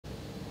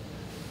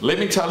Let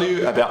me tell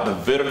you about the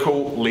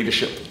Vertical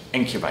Leadership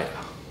Incubator.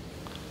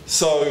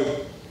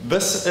 So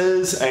this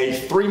is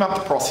a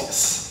 3-month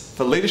process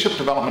for leadership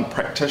development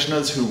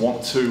practitioners who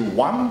want to,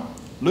 1,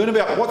 learn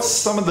about what's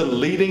some of the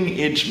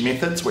leading edge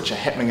methods which are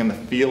happening in the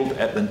field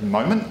at the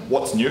moment,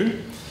 what's new.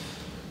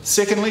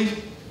 Secondly,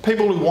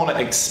 people who want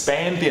to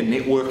expand their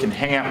network and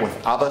hang out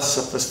with other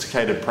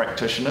sophisticated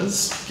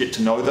practitioners, get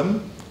to know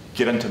them,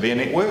 get into their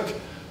network.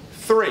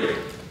 3,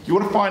 you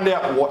want to find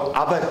out what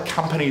other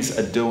companies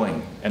are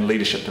doing in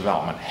leadership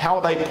development. How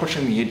are they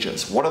pushing the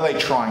edges? What are they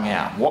trying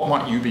out? What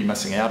might you be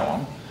missing out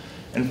on?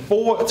 And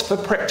 4, it's for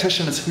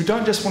practitioners who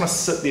don't just want to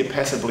sit there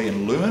passively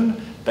and learn,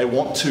 they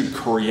want to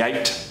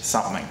create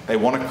something. They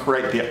want to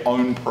create their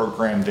own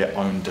program, their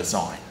own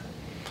design.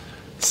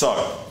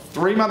 So,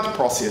 3-month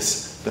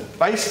process, the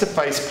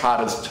face-to-face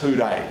part is 2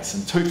 days,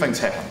 and 2 things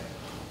happen.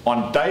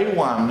 On day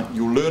 1,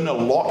 you'll learn a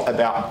lot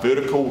about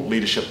vertical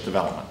leadership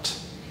development.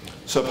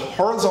 So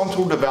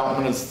horizontal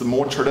development is the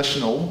more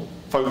traditional,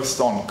 focused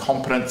on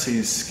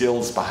competencies,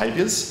 skills,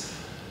 behaviours.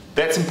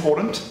 That's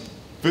important.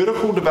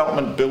 Vertical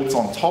development builds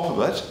on top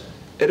of it.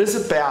 It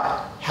is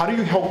about how do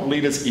you help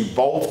leaders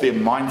evolve their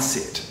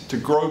mindset to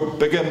grow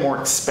bigger, more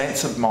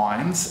expansive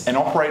minds and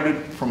operate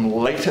it from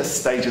later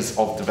stages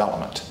of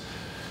development.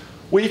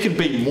 Where you can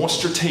be more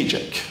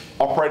strategic,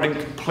 operate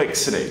in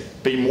complexity,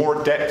 be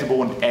more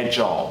adaptable and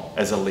agile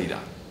as a leader.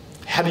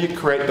 How do you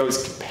create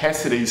those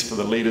capacities for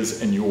the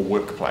leaders in your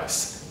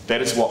workplace?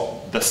 That is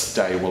what this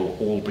day will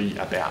all be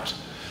about.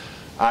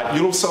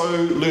 You'll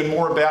also learn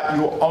more about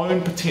your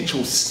own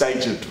potential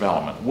stage of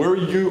development. Where are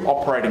you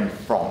operating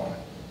from?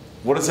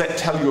 What does that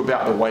tell you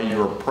about the way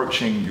you're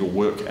approaching your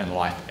work and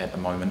life at the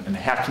moment, and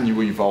how can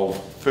you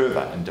evolve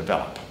further and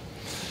develop?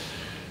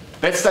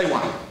 That's day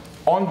 1.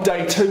 On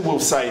day 2, we'll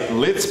say,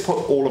 let's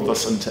put all of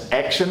this into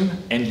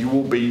action, and you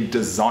will be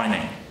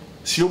designing.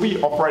 So you'll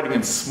be operating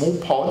in small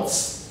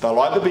pods. They'll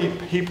either be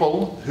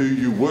people who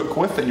you work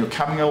with and you're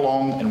coming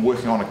along and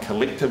working on a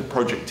collective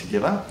project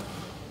together,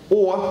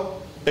 or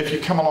if you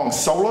come along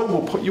solo,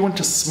 we'll put you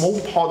into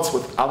small pods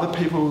with other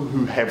people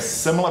who have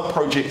similar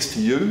projects to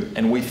you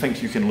and we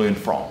think you can learn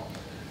from.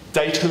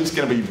 Day 2 is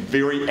going to be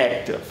very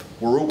active.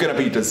 We're all going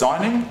to be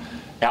designing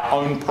our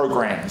own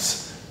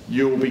programs.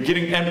 You'll be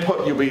getting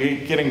input, you'll be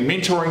getting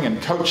mentoring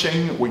and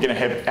coaching. We're going to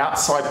have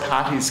outside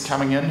parties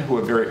coming in who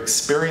are very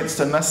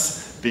experienced in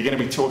this. They're going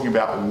to be talking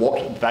about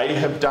what they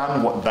have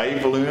done, what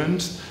they've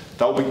learned.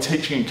 They'll be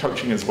teaching and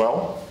coaching as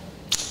well.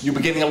 You'll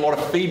be getting a lot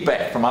of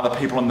feedback from other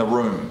people in the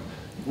room.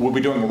 We'll be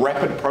doing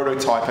rapid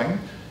prototyping,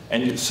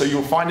 and so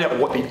you'll find out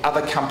what the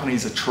other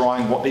companies are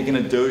trying, what they're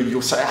going to do.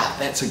 You'll say,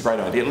 that's a great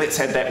idea, let's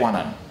add that one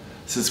in.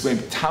 So there's going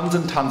to be tons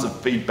and tons of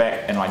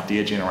feedback and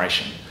idea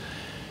generation.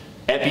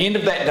 At the end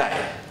of that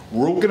day,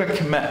 we're all going to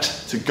commit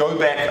to go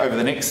back over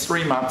the next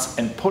 3 months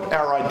and put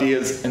our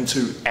ideas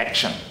into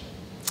action.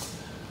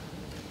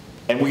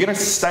 And we're going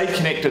to stay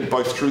connected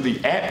both through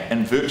the app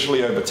and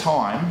virtually over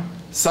time,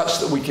 such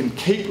that we can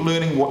keep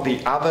learning what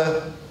the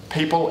other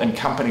people and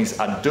companies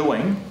are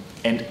doing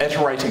and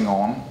iterating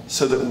on,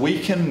 so that we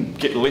can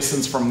get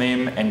lessons from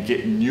them and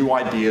get new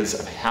ideas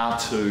of how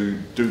to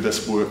do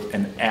this work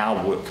in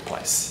our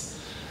workplace.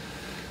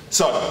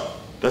 So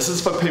this is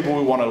for people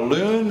who want to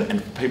learn,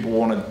 and for people who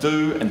want to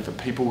do, and for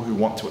people who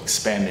want to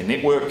expand their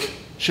network.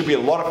 Should be a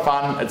lot of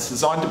fun. It's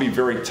designed to be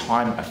very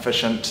time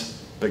efficient,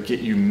 but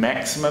get you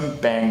maximum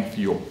bang for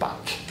your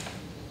buck.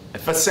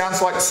 If this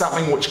sounds like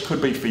something which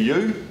could be for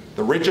you,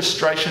 the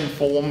registration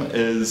form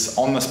is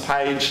on this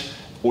page,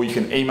 or you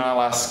can email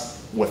us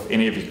with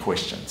any of your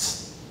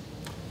questions.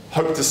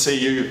 Hope to see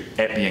you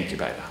at the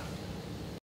Incubator.